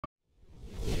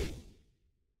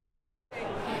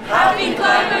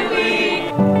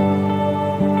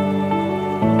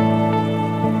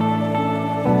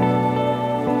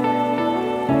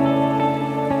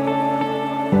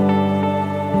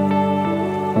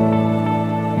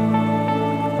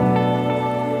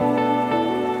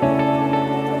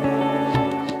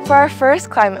For our first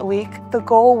Climate Week, the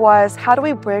goal was how do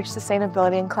we bridge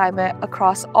sustainability and climate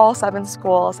across all 7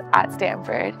 schools at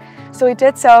Stanford. So we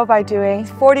did so by doing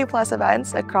 40+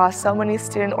 events across so many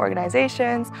student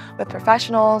organizations, with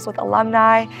professionals, with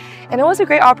alumni, and it was a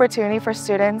great opportunity for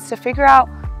students to figure out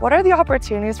what are the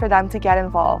opportunities for them to get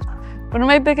involved. One of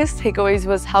my biggest takeaways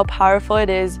was how powerful it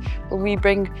is when we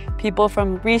bring people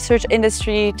from research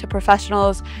industry to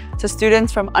professionals to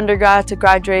students from undergrad to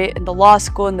graduate in the law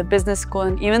school and the business school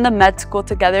and even the med school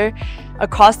together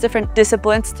across different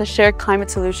disciplines to share climate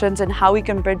solutions and how we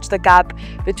can bridge the gap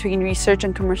between research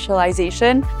and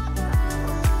commercialization.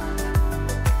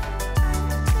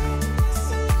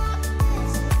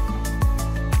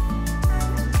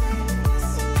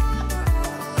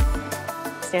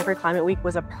 Stanford Climate Week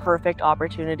was a perfect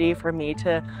opportunity for me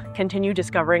to continue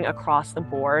discovering across the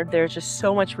board. There's just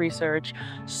so much research,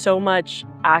 so much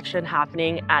action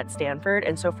happening at Stanford.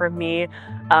 And so for me,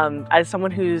 as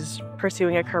someone who's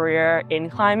pursuing a career in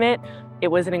climate, it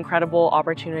was an incredible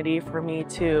opportunity for me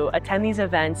to attend these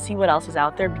events, see what else is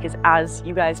out there, because as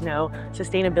you guys know,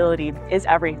 sustainability is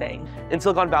everything. In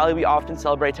Silicon Valley, we often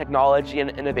celebrate technology and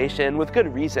innovation with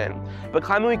good reason. But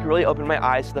Climate Week really opened my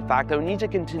eyes to the fact that we need to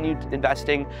continue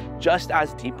investing just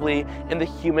as deeply in the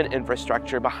human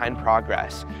infrastructure behind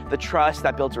progress. The trust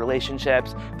that builds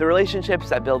relationships, the relationships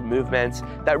that build movements,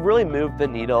 that really move the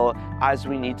needle as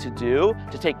we need to do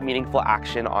to take meaningful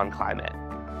action on climate.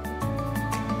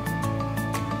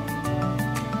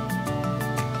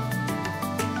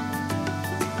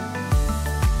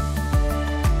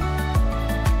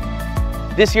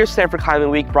 This year's Stanford Climate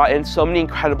Week brought in so many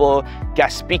incredible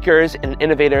guest speakers and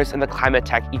innovators in the climate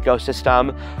tech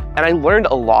ecosystem, and I learned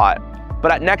a lot.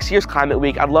 But at next year's Climate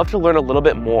Week, I'd love to learn a little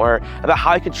bit more about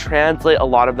how I could translate a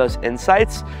lot of those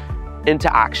insights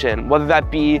into action, whether that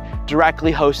be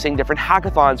directly hosting different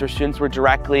hackathons where students were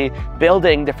directly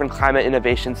building different climate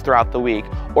innovations throughout the week,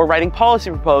 or writing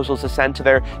policy proposals to send to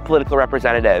their political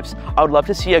representatives. I would love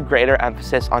to see a greater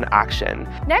emphasis on action.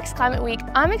 Next Climate Week,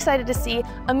 I'm excited to see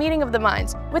a meeting of the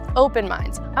minds with open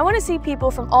minds. I want to see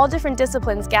people from all different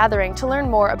disciplines gathering to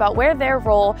learn more about where their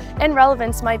role and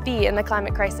relevance might be in the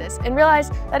climate crisis, and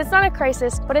realize that it's not a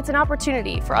crisis, but it's an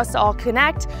opportunity for us to all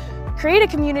connect, create a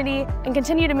community, and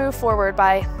continue to move forward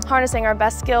by harnessing our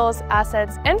best skills,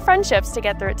 assets, and friendships to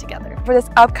get through it together. For this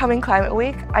upcoming Climate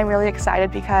Week, I'm really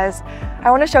excited because I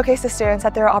want to showcase to students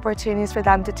that there are opportunities for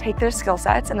them to take their skill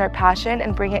sets and their passion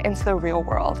and bring it into the real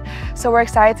world. So we're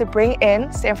excited to bring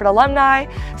in Stanford alumni,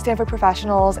 Stanford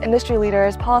professionals, industry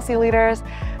leaders, policy leaders,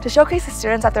 to showcase to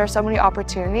students that there are so many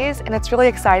opportunities, and it's really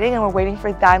exciting, and we're waiting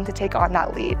for them to take on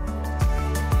that lead.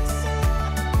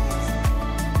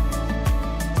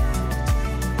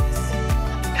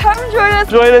 Come join us.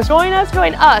 Join us.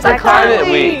 Join us at Climate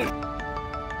Week.